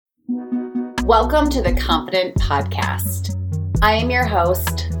Welcome to the Confident Podcast. I am your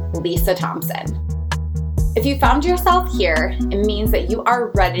host, Lisa Thompson. If you found yourself here, it means that you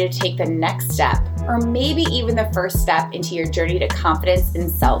are ready to take the next step, or maybe even the first step into your journey to confidence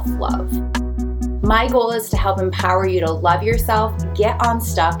and self-love. My goal is to help empower you to love yourself, get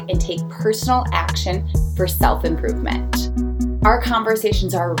unstuck, and take personal action for self-improvement. Our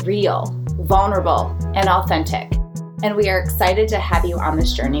conversations are real, vulnerable, and authentic, and we are excited to have you on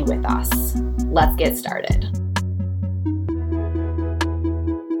this journey with us. Let's get started.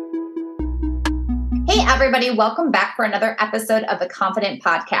 Hey everybody, welcome back for another episode of the Confident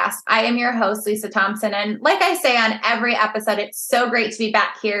Podcast. I am your host, Lisa Thompson, and like I say on every episode, it's so great to be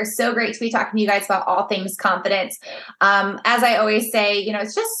back here, so great to be talking to you guys about all things confidence. As I always say,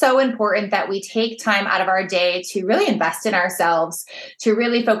 it's just so important that we take time out of our day to really invest in ourselves, to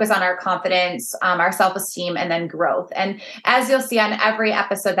really focus on our confidence, our self-esteem, and then growth. And as you'll see on every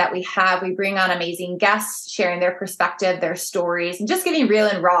episode that we have, we bring on amazing guests, sharing their perspective, their stories, and just getting real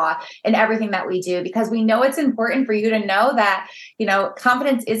and raw in everything that we do, because we know it's important for you to know that,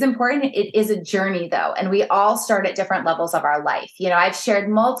 confidence is important. It is a journey though. And we all start at different levels of our life. I've shared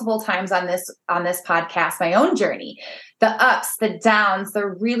multiple times on this podcast, my own journey, the ups, the downs, the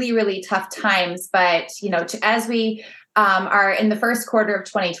really, really tough times. But, as we are in the first quarter of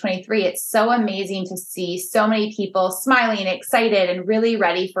 2023, it's so amazing to see so many people smiling, excited, and really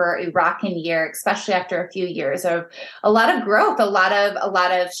ready for a rocking year, especially after a few years of a lot of growth, a lot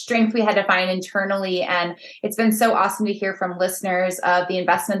of strength we had to find internally. And it's been so awesome to hear from listeners of the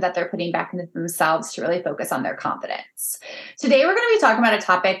investment that they're putting back into themselves to really focus on their confidence. Today, we're going to be talking about a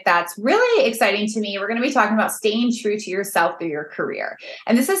topic that's really exciting to me. We're going to be talking about staying true to yourself through your career.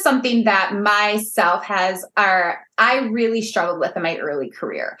 And this is something that I really struggled with in my early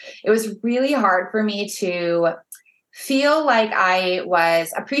career. It was really hard for me to feel like I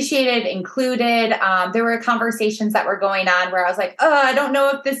was appreciated, included. There were conversations that were going on where I was like, I don't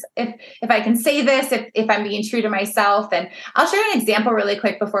know if I can say this, if I'm being true to myself. And I'll share an example really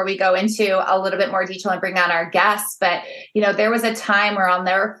quick before we go into a little bit more detail and bring on our guests. But, there was a time where I'll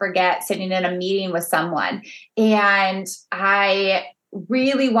never forget sitting in a meeting with someone, and I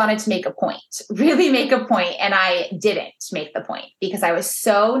really wanted to make a point, and I didn't make the point because I was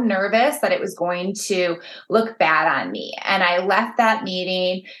so nervous that it was going to look bad on me. And I left that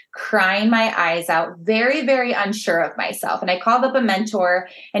meeting crying my eyes out, very, very unsure of myself. And I called up a mentor,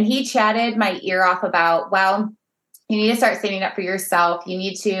 and he chatted my ear off about, you need to start standing up for yourself. You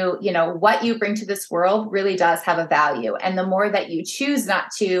need to, what you bring to this world really does have a value. And the more that you choose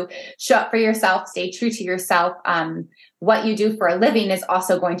not to show up for yourself, stay true to yourself, what you do for a living is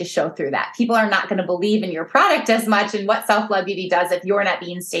also going to show through that. People are not going to believe in your product as much and what self-love beauty does if you're not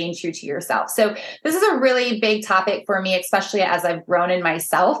staying true to yourself. So this is a really big topic for me, especially as I've grown in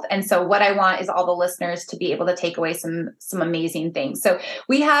myself. And so what I want is all the listeners to be able to take away some amazing things. So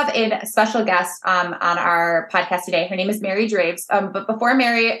we have a special guest on our podcast today. Her name is Mary Draves. But before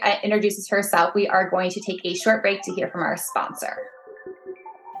Mary introduces herself, we are going to take a short break to hear from our sponsor.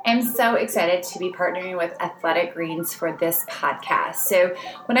 I'm so excited to be partnering with Athletic Greens for this podcast. So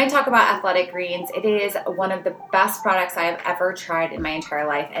when I talk about Athletic Greens, it is one of the best products I have ever tried in my entire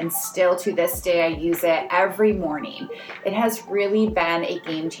life. And still to this day, I use it every morning. It has really been a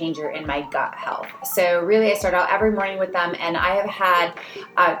game changer in my gut health. So really, I start out every morning with them, and I have had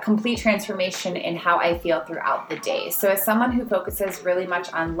a complete transformation in how I feel throughout the day. So as someone who focuses really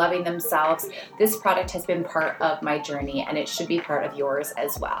much on loving themselves, this product has been part of my journey, and it should be part of yours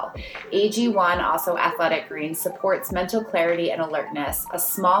as well. AG1, also Athletic Greens, supports mental clarity and alertness.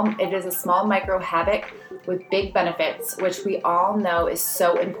 It is a small micro habit with big benefits, which we all know is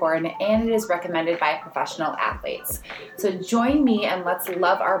so important, and it is recommended by professional athletes. So join me and let's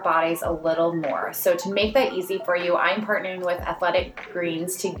love our bodies a little more. So to make that easy for you, I'm partnering with Athletic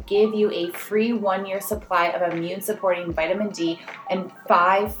Greens to give you a free 1-year supply of immune supporting vitamin D and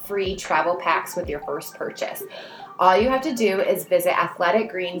 5 free travel packs with your first purchase. All you have to do is visit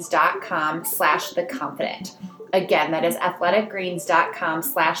athleticgreens.com/theconfident. Again, that is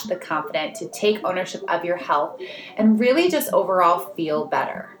athleticgreens.com/theconfident to take ownership of your health and really just overall feel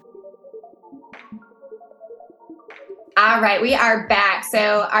better. All right, we are back.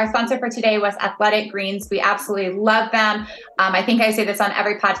 So our sponsor for today was Athletic Greens. We absolutely love them. I think I say this on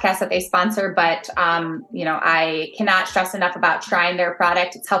every podcast that they sponsor, but I cannot stress enough about trying their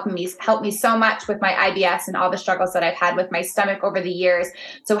product. It's helped me so much with my IBS and all the struggles that I've had with my stomach over the years.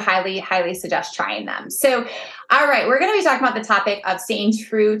 So highly, highly suggest trying them. So, all right, we're going to be talking about the topic of staying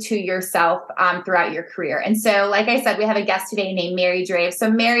true to yourself throughout your career. And so, like I said, we have a guest today named Mary Draves.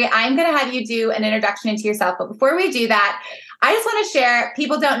 So Mary, I'm going to have you do an introduction into yourself. But before we do that, that, I just want to share,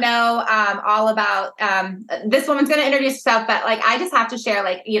 people don't know all about, this woman's going to introduce herself, but like, I just have to share,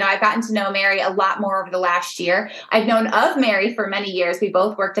 like, I've gotten to know Mary a lot more over the last year. I've known of Mary for many years. We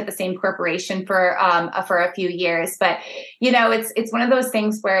both worked at the same corporation for a few years, but it's one of those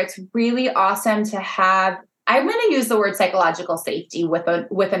things where it's really awesome to have, I'm going to use the word psychological safety with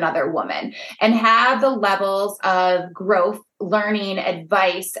another woman and have the levels of growth, learning,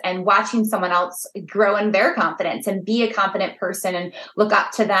 advice, and watching someone else grow in their confidence and be a confident person and look up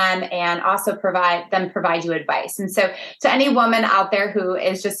to them and also provide you advice. And so to any woman out there who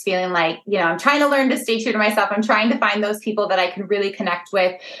is just feeling like, I'm trying to learn to stay true to myself, I'm trying to find those people that I can really connect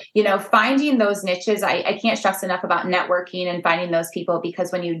with, finding those niches. I can't stress enough about networking and finding those people,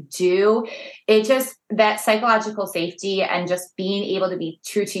 because when you do, it just, that psychological safety and just being able to be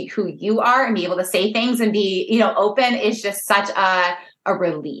true to who you are and be able to say things and be, open is just such a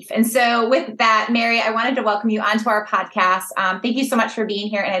relief. And so with that, Mary, I wanted to welcome you onto our podcast. Thank you so much for being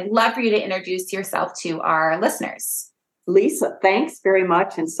here. And I'd love for you to introduce yourself to our listeners. Lisa, thanks very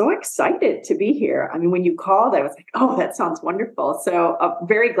much. And so excited to be here. I mean, when you called, I was like, oh, that sounds wonderful. So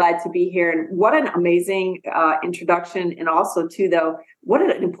very glad to be here. And what an amazing introduction. And also too, though, what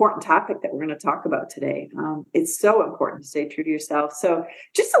an important topic that we're going to talk about today. It's so important to stay true to yourself. So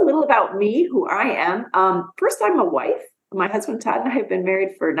just a little about me, who I am. First, I'm a wife. My husband, Todd, and I have been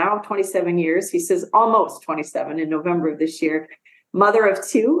married for now 27 years. He says almost 27 in November of this year. Mother of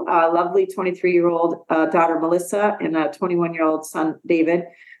two, a lovely 23-year-old daughter, Melissa, and a 21-year-old son, David.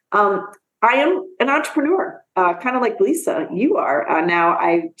 I am an entrepreneur, kind of like Lisa, you are. Now,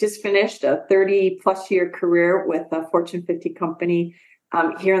 I just finished a 30-plus year career with a Fortune 50 company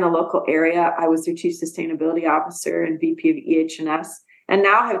here in the local area. I was their Chief Sustainability Officer and VP of EH&S, and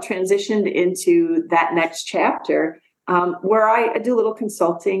now have transitioned into that next chapter where I do a little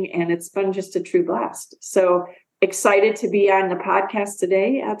consulting, and it's been just a true blast. So excited to be on the podcast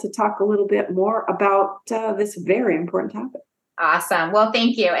today to talk a little bit more about this very important topic. Awesome. Well,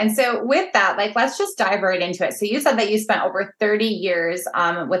 thank you. And so with that, let's just dive right into it. So you said that you spent over 30 years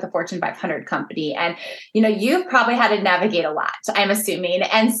with a Fortune 500 company, and, you've probably had to navigate a lot, I'm assuming.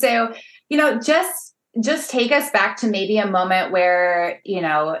 And so, just take us back to maybe a moment where,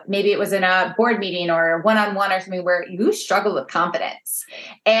 maybe it was in a board meeting or one-on-one or something where you struggled with confidence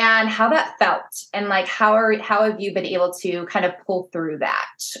and how that felt. And how have you been able to kind of pull through that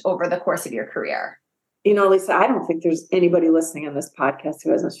over the course of your career? Lisa, I don't think there's anybody listening on this podcast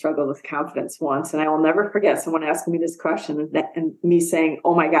who hasn't struggled with confidence once. And I will never forget someone asking me this question and me saying,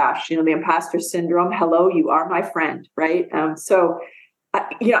 oh my gosh, the imposter syndrome, hello, you are my friend, right?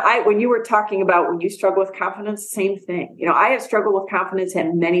 When you were talking about when you struggle with confidence, same thing. I have struggled with confidence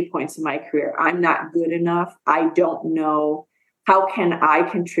at many points in my career. I'm not good enough. I don't know. How can I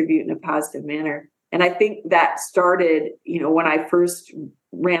contribute in a positive manner? And I think that started, when I first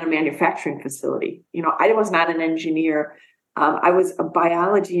ran a manufacturing facility. I was not an engineer. I was a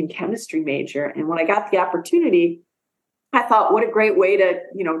biology and chemistry major. And when I got the opportunity, I thought, what a great way to,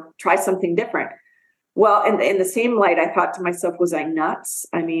 try something different. Well, in the same light, I thought to myself, was I nuts?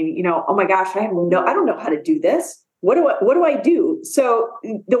 I mean, oh my gosh, I don't know how to do this. What do I do? So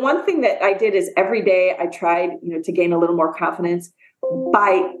the one thing that I did is every day I tried, to gain a little more confidence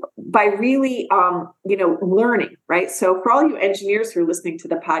by really, learning, right? So for all you engineers who are listening to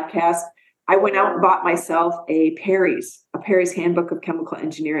the podcast, I went out and bought myself a Perry's Handbook of Chemical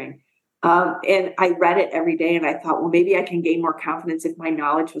Engineering. And I read it every day, and I thought, well, maybe I can gain more confidence if my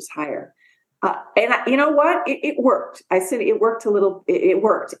knowledge was higher. You know what? It worked. I said it worked a little. It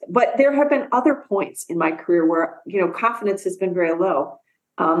worked. But there have been other points in my career where, confidence has been very low.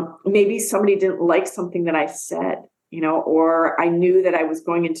 Maybe somebody didn't like something that I said, or I knew that I was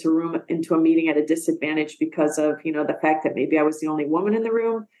going into a meeting at a disadvantage because of, the fact that maybe I was the only woman in the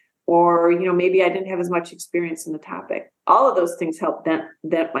room, or, maybe I didn't have as much experience in the topic. All of those things help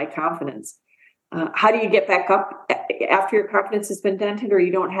dent my confidence. How do you get back up after your confidence has been dented, or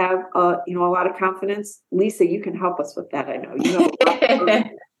you don't have, a lot of confidence? Lisa, you can help us with that. I know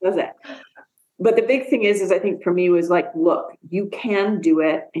does that. But the big thing is I think for me was look, you can do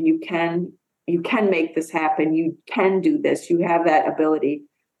it, and you can make this happen. You can do this. You have that ability,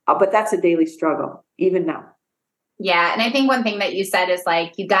 but that's a daily struggle, even now. Yeah. And I think one thing that you said is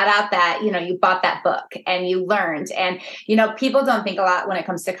you got out that, you bought that book and you learned, and, people don't think a lot when it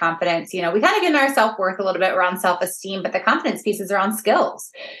comes to confidence. We kind of get in our self-worth a little bit around self-esteem, but the confidence pieces are on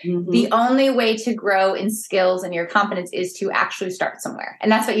skills. Mm-hmm. The only way to grow in skills and your confidence is to actually start somewhere.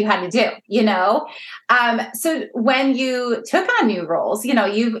 And that's what you had to do, So when you took on new roles,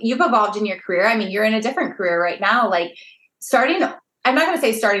 you've evolved in your career. I mean, you're in a different career right now, starting I'm not going to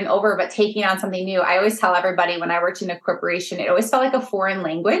say starting over, but taking on something new. I always tell everybody when I worked in a corporation, it always felt like a foreign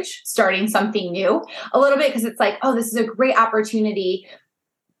language, starting something new a little bit, because it's like, oh, this is a great opportunity.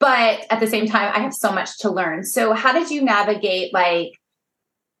 But at the same time, I have so much to learn. So how did you navigate like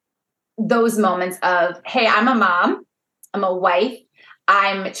those moments of, hey, I'm a mom, I'm a wife,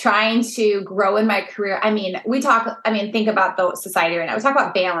 I'm trying to grow in my career. Think about the society right now. We talk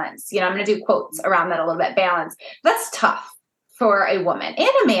about balance. I'm going to do quotes around that a little bit. Balance. That's tough for a woman and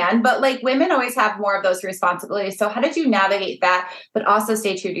a man, but like women always have more of those responsibilities. So how did you navigate that, but also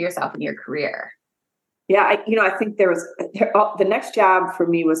stay true to yourself in your career? Yeah, I think the next job for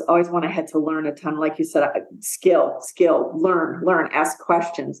me was always one I had to learn a ton. Like you said, skill, learn, ask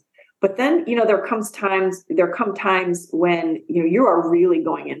questions. But then, there come times when, you are really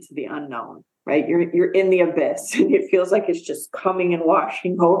going into the unknown, right? You're in the abyss and it feels like it's just coming and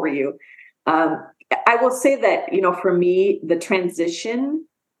washing over you. I will say that, for me, the transition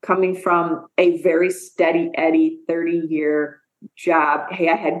coming from a very steady Eddie 30-year job. Hey,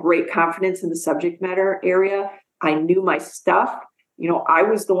 I had great confidence in the subject matter area. I knew my stuff. I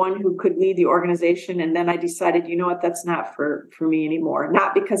was the one who could lead the organization. And then I decided, that's not for me anymore.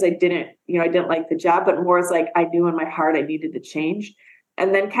 Not because I didn't like the job, but more as like, I knew in my heart I needed to change.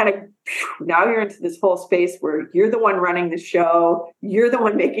 And then kind of now you're into this whole space where you're the one running the show. You're the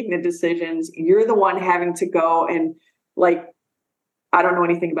one making the decisions. You're the one having to go and like, I don't know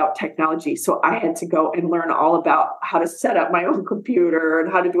anything about technology. So I had to go and learn all about how to set up my own computer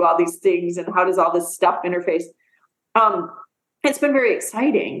and how to do all these things and how does all this stuff interface. It's been very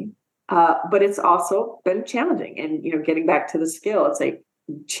exciting, but it's also been challenging. And, getting back to the skill, it's like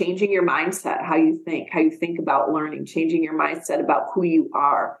changing your mindset, how you think about learning, changing your mindset about who you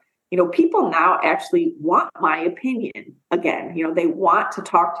are. People now actually want my opinion again. They want to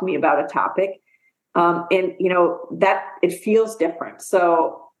talk to me about a topic. That it feels different.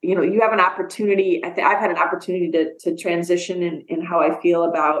 So, you have an opportunity. I've had an opportunity to transition in how I feel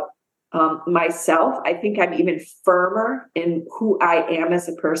about myself. I think I'm even firmer in who I am as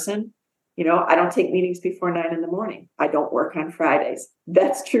a person. I don't take meetings before 9 a.m. I don't work on Fridays.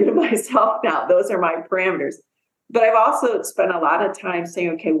 That's true to myself now. Those are my parameters. But I've also spent a lot of time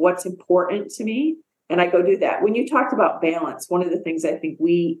saying, okay, what's important to me? And I go do that. When you talked about balance, one of the things I think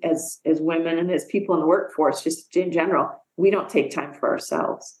we as women and as people in the workforce, just in general, we don't take time for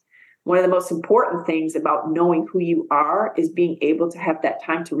ourselves. One of the most important things about knowing who you are is being able to have that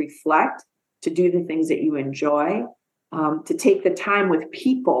time to reflect, to do the things that you enjoy, to take the time with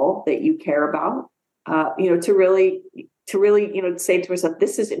people that you care about, to really, say to yourself,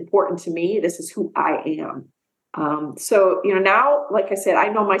 this is important to me. This is who I am. So, now, like I said, I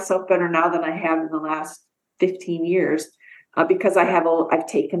know myself better now than I have in the last 15 years because I've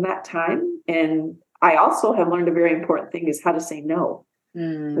taken that time. And I also have learned a very important thing is how to say no.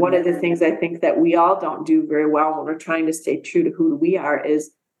 One of the things I think that we all don't do very well when we're trying to stay true to who we are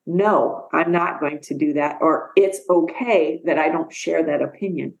is, no, I'm not going to do that. Or it's okay that I don't share that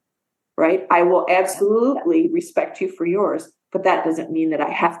opinion, right? I will absolutely respect you for yours, but that doesn't mean that I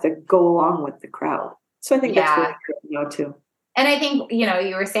have to go along with the crowd. So I think that's really good too. And I think,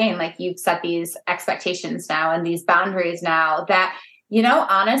 you were saying like you've set these expectations now and these boundaries now that,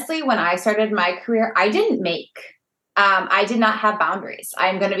 honestly, when I started my career, I did not have boundaries.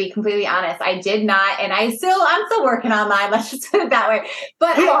 I'm going to be completely honest. I did not. And I'm still working on mine. Let's just put it that way.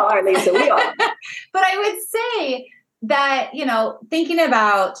 But we all are, Lisa. We all. But I would say that, thinking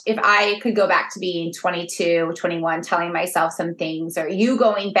about if I could go back to being 22, 21, telling myself some things, or you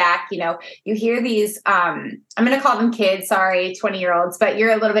going back, you hear these, I'm going to call them kids, sorry, 20-year-olds, but you're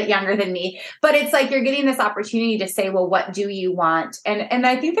a little bit younger than me. But it's like you're getting this opportunity to say, well, what do you want? And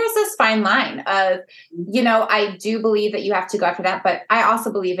I think there's this fine line of, I do believe that you have to go after that, but I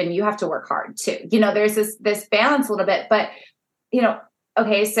also believe in you have to work hard too. There's this balance a little bit, but,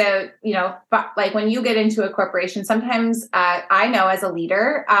 okay, so, like when you get into a corporation, sometimes I know as a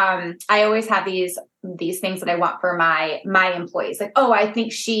leader, I always have these things that I want for my employees. Like, oh, I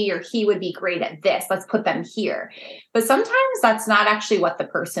think she or he would be great at this. Let's put them here. But sometimes that's not actually what the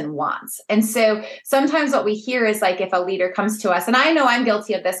person wants. And so sometimes what we hear is like, if a leader comes to us, and I know I'm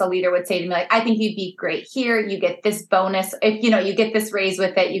guilty of this, a leader would say to me, like, I think you'd be great here. You get this bonus. If, you get this raise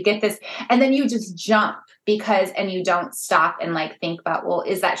with it, you get this, and then you just jump and you don't stop and like think about, well,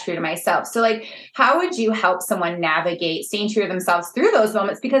 is that true to myself? So like, how would you help someone navigate staying true to themselves through those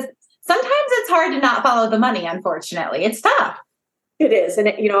moments? Because sometimes it's hard to not follow the money, unfortunately. It's tough. It is. And,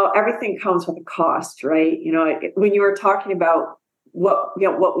 everything comes with a cost, right? When you were talking about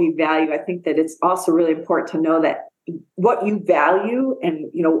what we value, I think that it's also really important to know that what you value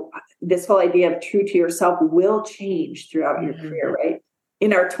and, this whole idea of true to yourself will change throughout your career, right?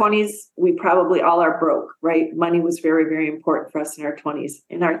 In our 20s, we probably all are broke, right? Money was very, very important for us in our 20s.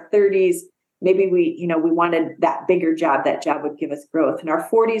 In our 30s, maybe we wanted that bigger job. That job would give us growth. In our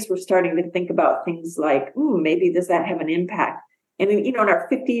 40s, we're starting to think about things like, maybe does that have an impact? And in our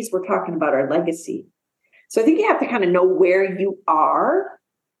 50s, we're talking about our legacy. So I think you have to kind of know where you are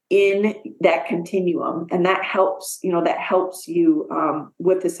in that continuum. And that helps you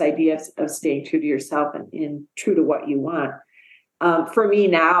with this idea of staying true to yourself and true to what you want. For me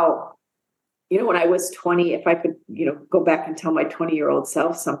now, when I was 20, if I could, go back and tell my 20-year-old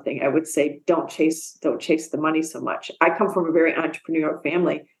self something, I would say, don't chase the money so much. I come from a very entrepreneurial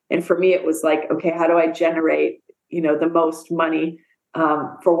family. And for me, it was like, okay, how do I generate, the most money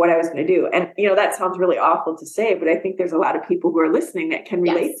for what I was going to do? And, that sounds really awful to say, but I think there's a lot of people who are listening that can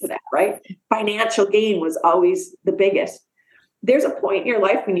relate to that, right? Financial gain was always the biggest. There's a point in your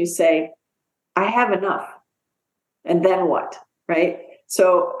life when you say, I have enough. And then what? Right.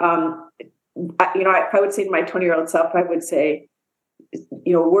 So, if I would say to my 20-year-old self, I would say,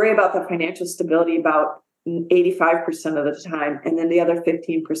 worry about the financial stability about 85% of the time. And then the other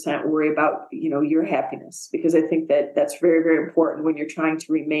 15% worry about, your happiness, because I think that that's very, very important when you're trying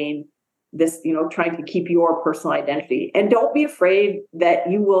to remain this, trying to keep your personal identity. And don't be afraid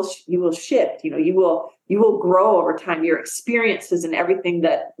that you will shift, you will grow over time. Your experiences and everything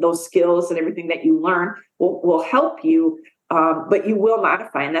that those skills and everything that you learn will help you. But you will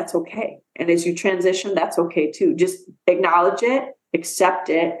modify, and that's okay. And as you transition, that's okay too. Just acknowledge it, accept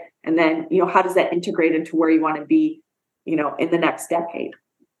it, and then, how does that integrate into where you want to be, in the next decade?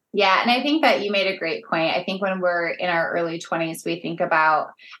 Yeah. And I think that you made a great point. I think when we're in our early 20s, we think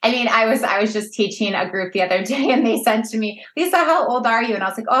about, I was just teaching a group the other day and they said to me, Lisa, how old are you? And I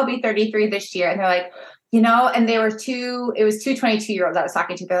was like, I'll be 33 this year. And they're like, and it was two 22-year-olds I was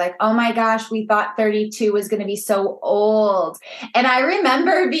talking to. They're like, oh my gosh, we thought 32 was going to be so old. And I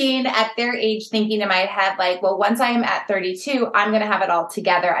remember being at their age thinking in my head, like, well, once I am at 32, I'm going to have it all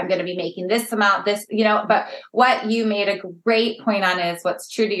together. I'm going to be making this amount, but what you made a great point on is what's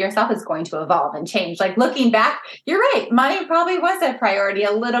true to yourself is going to evolve and change. Like looking back, you're right. Money probably was a priority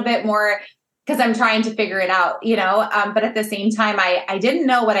a little bit more because I'm trying to figure it out, but at the same time, I didn't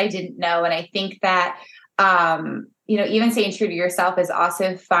know what I didn't know. And I think that, even staying true to yourself is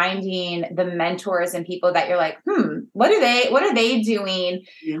also finding the mentors and people that you're like, what are they doing?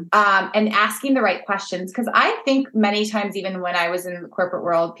 Yeah. And asking the right questions. Cause I think many times, even when I was in the corporate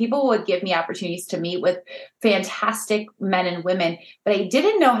world, people would give me opportunities to meet with fantastic men and women, but I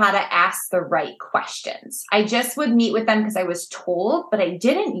didn't know how to ask the right questions. I just would meet with them because I was told, but I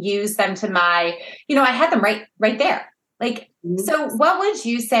didn't use them to I had them right there. Like, so what would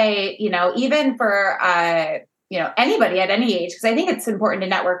you say, even for, anybody at any age, because I think it's important to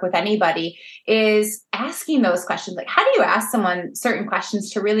network with anybody, is asking those questions. Like, how do you ask someone certain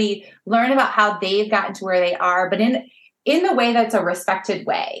questions to really learn about how they've gotten to where they are, but in the way that's a respected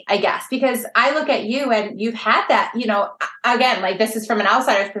way, I guess, because I look at you and you've had that, again, like this is from an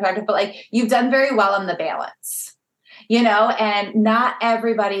outsider's perspective, but like you've done very well on the balance. And not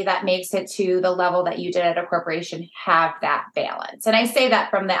everybody that makes it to the level that you did at a corporation have that balance. And I say that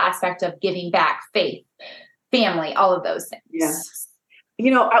from the aspect of giving back, faith, family, all of those things. Yes.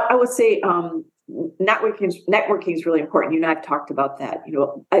 I would say networking is really important. You and I've talked about that,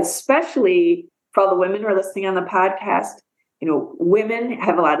 especially for all the women who are listening on the podcast. Women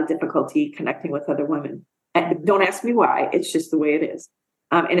have a lot of difficulty connecting with other women. And don't ask me why. It's just the way it is.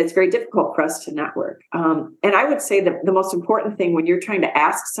 And it's very difficult for us to network. And I would say that the most important thing when you're trying to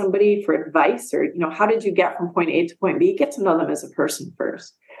ask somebody for advice or, how did you get from point A to point B, get to know them as a person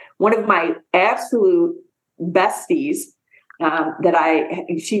first. One of my absolute besties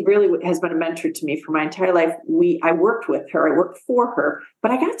she really has been a mentor to me for my entire life. I worked with her, I worked for her,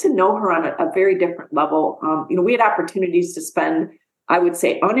 but I got to know her on a very different level. We had opportunities to spend, I would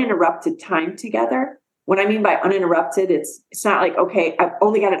say, uninterrupted time together. What I mean by uninterrupted, it's not like, okay, I've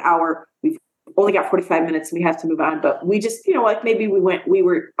only got an hour. We've only got 45 minutes and we have to move on. But we just, like maybe we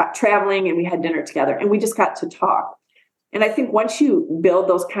were traveling and we had dinner together and we just got to talk. And I think once you build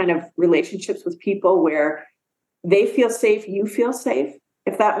those kind of relationships with people where they feel safe, you feel safe,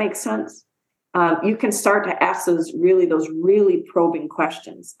 if that makes sense, you can start to ask those really probing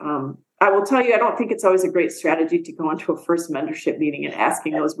questions. I will tell you, I don't think it's always a great strategy to go into a first mentorship meeting and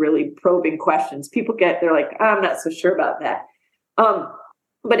asking those really probing questions. People they're like, I'm not so sure about that.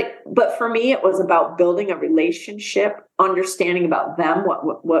 But for me, it was about building a relationship, understanding about them,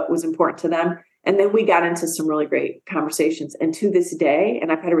 what was important to them, And then we got into some really great conversations. And to this day,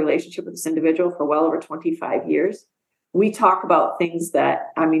 and I've had a relationship with this individual for well over 25 years, we talk about things that,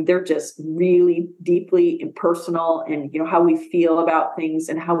 I mean, they're just really deeply impersonal, and, how we feel about things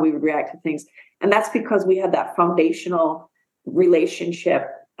and how we would react to things. And that's because we had that foundational relationship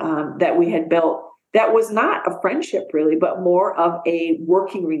that we had built that was not a friendship really, but more of a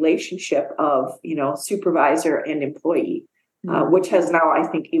working relationship of, supervisor and employee, which has now, I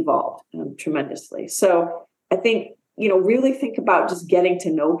think, evolved tremendously. So I think, really think about just getting to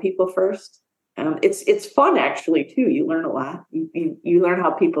know people first. It's fun actually too. You learn a lot. You learn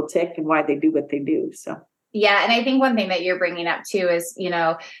how people tick and why they do what they do. So yeah, and I think one thing that you're bringing up too is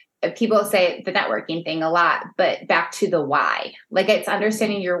people say the networking thing a lot, but back to the why. Like it's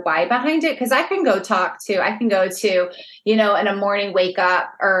understanding your why behind it. Because I can go to in a morning wake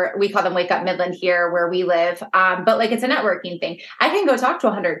up, or we call them Wake Up Midland here where we live. But like it's a networking thing. I can go talk to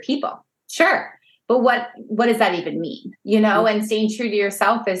 100 people. Sure. But what does that even mean? And staying true to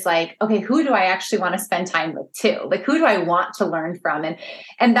yourself is like, okay, who do I actually want to spend time with too? Like, who do I want to learn from?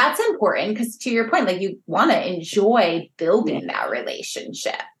 And that's important because to your point, like you want to enjoy building that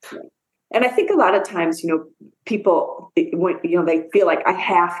relationship. And I think a lot of times, people, when, they feel like I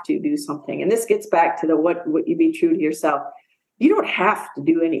have to do something. And this gets back to what you be true to yourself. You don't have to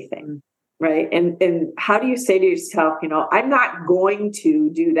do anything. Right. And how do you say to yourself, I'm not going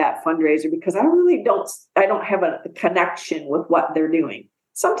to do that fundraiser because I don't have a connection with what they're doing.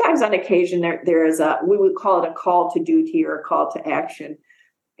 Sometimes on occasion there is we would call it a call to duty or a call to action.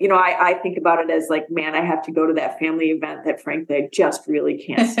 I think about it as like, man, I have to go to that family event that frankly, I just really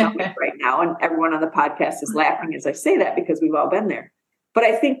can't stomach right now. And everyone on the podcast is laughing as I say that because we've all been there. But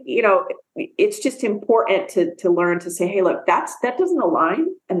I think, it's just important to learn to say, hey, look, that doesn't align.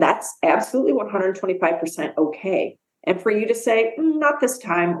 And that's absolutely 125% okay. And for you to say, not this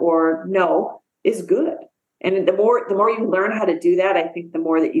time, or no, is good. And the more you learn how to do that, I think the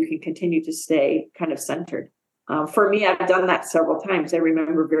more that you can continue to stay kind of centered. For me, I've done that several times. I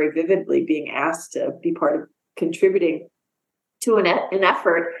remember very vividly being asked to be part of contributing to an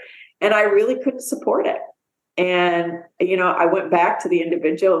effort, and I really couldn't support it. And, I went back to the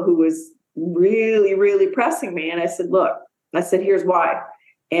individual who was really, really pressing me. And I said, look, here's why.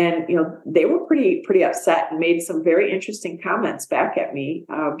 And, they were pretty upset and made some very interesting comments back at me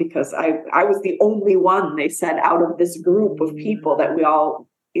because I was the only one, they said, out of this group of people that we all,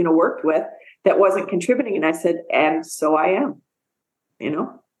 worked with that wasn't contributing. And I said, and so I am,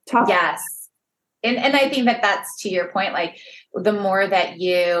 tough. Yes. And I think that's to your point, like the more that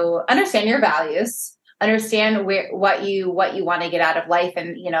you understand your values, understand what you want to get out of life.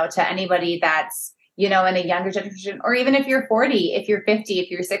 And, to anybody that's, in a younger generation, or even if you're 40, if you're 50,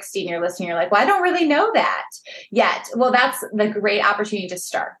 if you're 60 and you're listening, you're like, well, I don't really know that yet. Well, that's the great opportunity to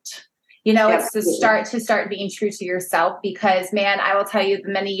start. It's to start being true to yourself, because man, I will tell you the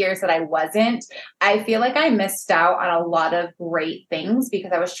many years that I wasn't, I feel like I missed out on a lot of great things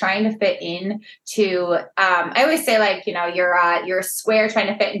because I was trying to fit in to, I always say like, you're a square trying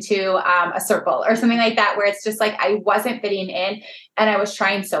to fit into a circle or something like that, where it's just like, I wasn't fitting in and I was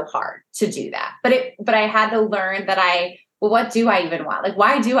trying so hard to do that. But I had to learn that well, what do I even want? Like,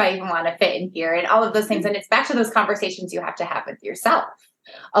 why do I even want to fit in here? And all of those things. And it's back to those conversations you have to have with yourself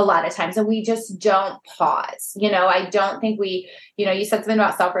a lot of times. And we just don't pause. I don't think we, you said something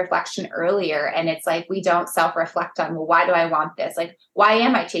about self-reflection earlier, and it's like, we don't self-reflect on, well, why do I want this? Like, why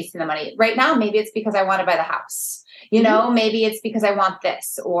am I chasing the money right now? Maybe it's because I want to buy the house, maybe it's because I want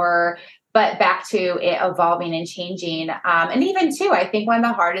this, but back to it evolving and changing. And even too, I think one of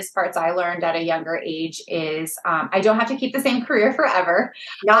the hardest parts I learned at a younger age is I don't have to keep the same career forever.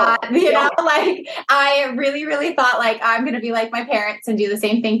 No, like I really, really thought like I'm going to be like my parents and do the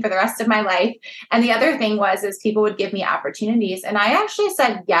same thing for the rest of my life. And the other thing is people would give me opportunities. And I actually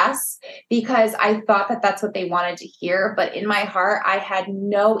said yes, because I thought that that's what they wanted to hear. But in my heart, I had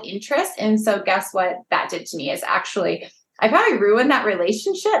no interest. And so guess what that did to me is actually I probably ruined that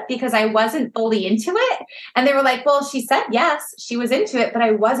relationship because I wasn't fully into it. And they were like, well, she said yes, she was into it, but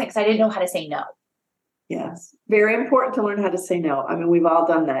I wasn't, because I didn't know how to say no. Yes. Very important to learn how to say no. I mean, we've all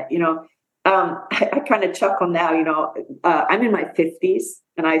done that, I kind of chuckle now, I'm in my 50s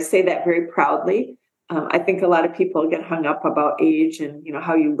and I say that very proudly. I think a lot of people get hung up about age and,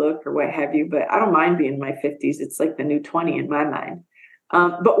 how you look or what have you, but I don't mind being in my 50s. It's like the new 20 in my mind.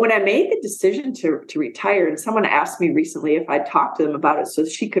 But when I made the decision to retire, and someone asked me recently if I'd talk to them about it so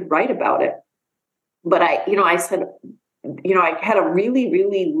she could write about it. But I said, I had a really,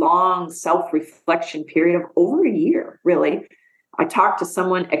 really long self-reflection period of over a year, really. I talked to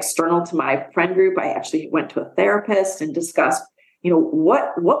someone external to my friend group. I actually went to a therapist and discussed,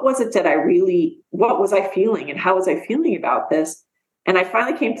 what was it that what was I feeling and how was I feeling about this? And I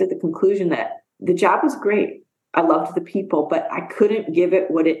finally came to the conclusion that the job was great. I loved the people, but I couldn't give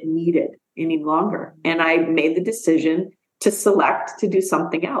it what it needed any longer. And I made the decision to select to do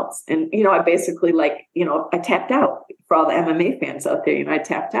something else. And, I basically I tapped out. For all the MMA fans out there, I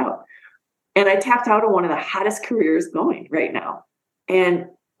tapped out. And I tapped out on one of the hottest careers going right now. And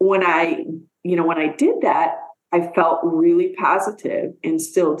when I did that, I felt really positive and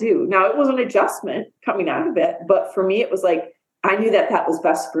still do. Now, it was an adjustment coming out of it, but for me, it was like, I knew that was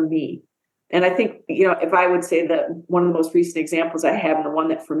best for me. And I think, if I would say that one of the most recent examples I have, and the one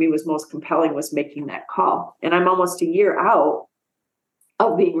that for me was most compelling, was making that call. And I'm almost a year out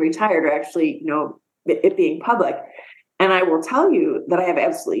of being retired, or actually, it being public. And I will tell you that I have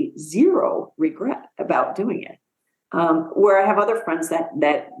absolutely zero regret about doing it. Where I have other friends that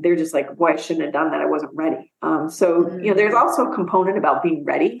they're just like, boy, I shouldn't have done that. I wasn't ready. There's also a component about being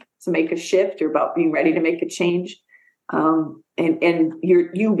ready to make a shift, or about being ready to make a change. And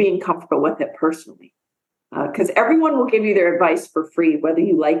you being comfortable with it personally. Because everyone will give you their advice for free, whether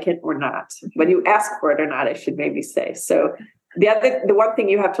you like it or not, whether you ask for it or not, I should maybe say. So the one thing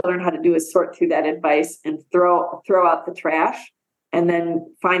you have to learn how to do is sort through that advice and throw out the trash, and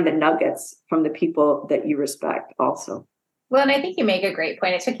then find the nuggets from the people that you respect also. Well, and I think you make a great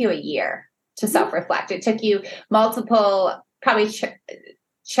point. It took you a year to self-reflect. It took you multiple, probably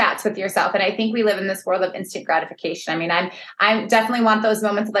chats with yourself. And I think we live in this world of instant gratification. I mean, I definitely want those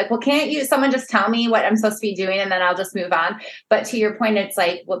moments of like, well, can't someone just tell me what I'm supposed to be doing and then I'll just move on. But to your point, it's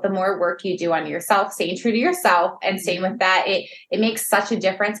like, well, the more work you do on yourself, staying true to yourself and staying with that, it makes such a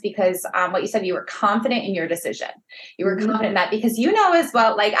difference, because what you said, you were confident in your decision. You were confident in that, because as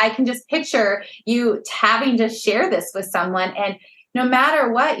well, like I can just picture you having to share this with someone, and no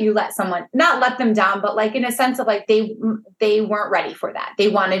matter what, you not let them down, but like in a sense of like, they weren't ready for that. They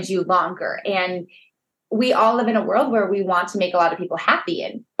wanted you longer. And we all live in a world where we want to make a lot of people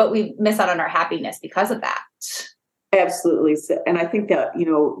happy, but we miss out on our happiness because of that. Absolutely. And I think that,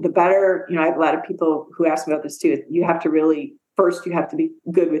 the better, I have a lot of people who ask me about this too. You have to really, first, you have to be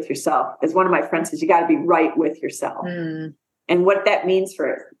good with yourself. As one of my friends says, you got to be right with yourself. And what that means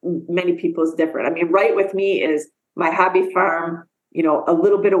for many people is different. I mean, right with me is my hobby farm, a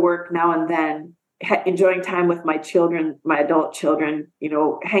little bit of work now and then, enjoying time with my children, my adult children,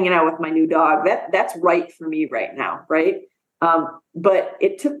 hanging out with my new dog. That's right for me right now. Right. But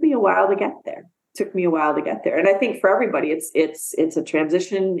it took me a while to get there. And I think for everybody, it's a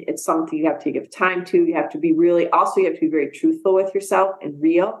transition. It's something you have to give time to. You have to be very truthful with yourself and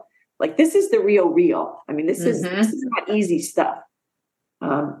real. Like, this is the real. I mean, this is not easy stuff.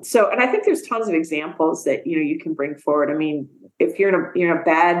 And I think there's tons of examples that, you can bring forward. I mean, if you're in a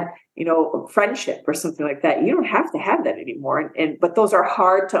bad, friendship or something like that, you don't have to have that anymore. But those are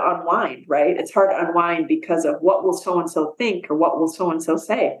hard to unwind, right? It's hard to unwind because of what will so-and-so think, or what will so-and-so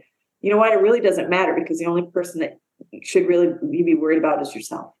say. You know what? It really doesn't matter, because the only person that should really be worried about is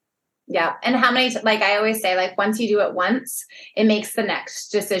yourself. Yeah. And how many, like I always say, like once you do it once, it makes the next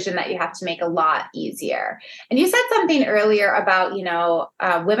decision that you have to make a lot easier. And you said something earlier about,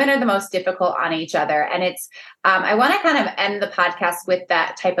 women are the most difficult on each other. And it's, I want to kind of end the podcast with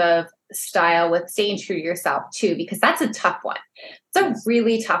that type of style, with staying true to yourself too, because that's a tough one. It's a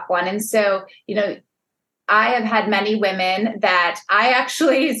really tough one. And so, I have had many women that I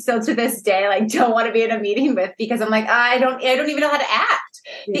actually still to this day, like, don't want to be in a meeting with, because I'm like, I don't even know how to act,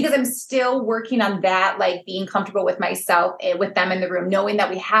 because I'm still working on that, like being comfortable with myself, with them in the room, knowing that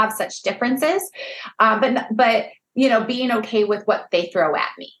we have such differences. But being okay with what they throw at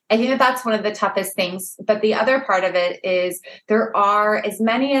me. I think that that's one of the toughest things. But the other part of it is, there are, as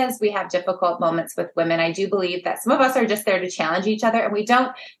many as we have difficult moments with women, I do believe that some of us are just there to challenge each other, and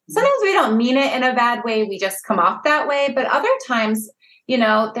sometimes we don't mean it in a bad way. We just come off that way. But other times,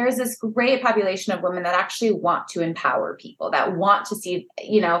 there's this great population of women that actually want to empower people, that want to see,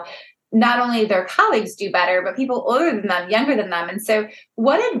 not only their colleagues do better, but people older than them, younger than them. And so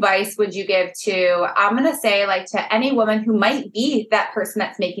what advice would you give to, I'm going to say, like, to any woman who might be that person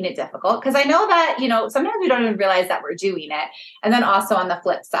that's making it difficult? Because I know that, sometimes we don't even realize that we're doing it. And then also on the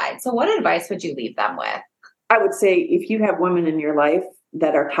flip side. So what advice would you leave them with? I would say, if you have women in your life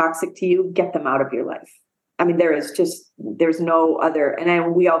that are toxic to you, get them out of your life. I mean, there's no other,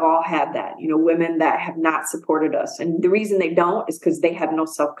 and we have all had that, women that have not supported us. And the reason they don't is because they have no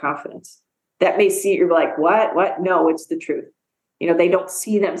self-confidence. That may see, you're like, what? No, it's the truth. They don't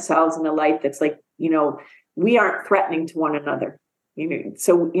see themselves in a light that's like, we aren't threatening to one another.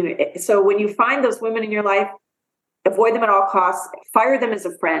 So when you find those women in your life, avoid them at all costs, fire them as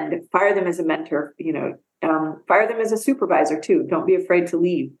a friend, fire them as a mentor, Fire them as a supervisor too. Don't be afraid to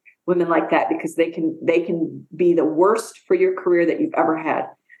leave women like that, because they can be the worst for your career that you've ever had.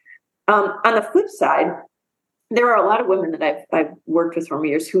 On the flip side, there are a lot of women that I've worked with for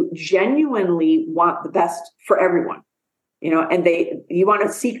years who genuinely want the best for everyone, and you want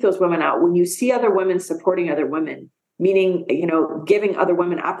to seek those women out. When you see other women supporting other women, meaning, giving other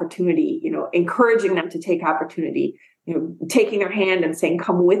women opportunity, encouraging them to take opportunity, taking their hand and saying,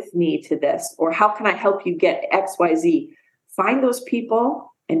 come with me to this, or how can I help you get XYZ? Find those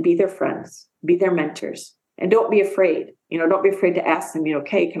people and be their friends, be their mentors. And don't be afraid, don't be afraid to ask them,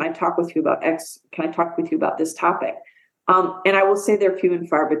 okay, can I talk with you about X? Can I talk with you about this topic? And I will say they're few and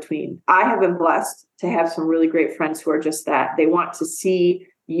far between. I have been blessed to have some really great friends who are just that. They want to see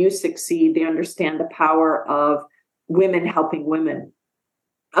you succeed. They understand the power of women helping women.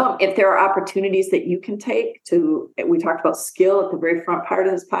 If there are opportunities that you can take we talked about skill at the very front part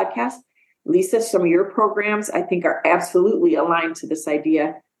of this podcast. Lisa, some of your programs, I think, are absolutely aligned to this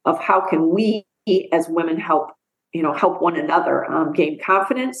idea of how can we as women help one another gain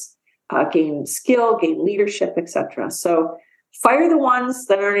confidence, gain skill, gain leadership, etc. So fire the ones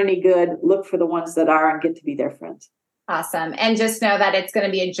that aren't any good, look for the ones that are, and get to be their friends. Awesome. And just know that it's going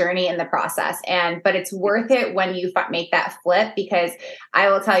to be a journey in the process. But it's worth it when you make that flip, because I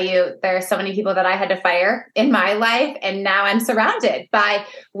will tell you, there are so many people that I had to fire in my life. And now I'm surrounded by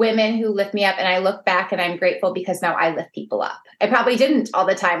women who lift me up. And I look back and I'm grateful because now I lift people up. I probably didn't all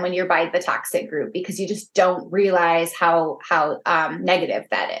the time when you're by the toxic group, because you just don't realize how negative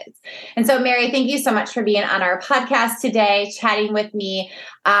that is. And so, Mary, thank you so much for being on our podcast today, chatting with me.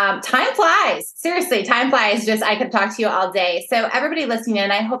 Time flies. Seriously, time flies. I could talk to you all day. So everybody listening in,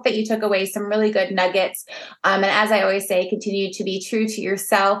 I hope that you took away some really good nuggets. And as I always say, continue to be true to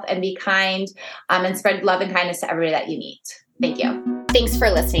yourself and be kind, and spread love and kindness to everybody that you meet. Thank you. Thanks for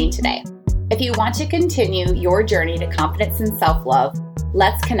listening today. If you want to continue your journey to confidence and self-love,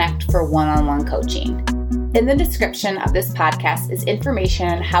 let's connect for one-on-one coaching. In the description of this podcast is information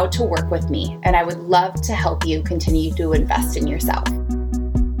on how to work with me, and I would love to help you continue to invest in yourself.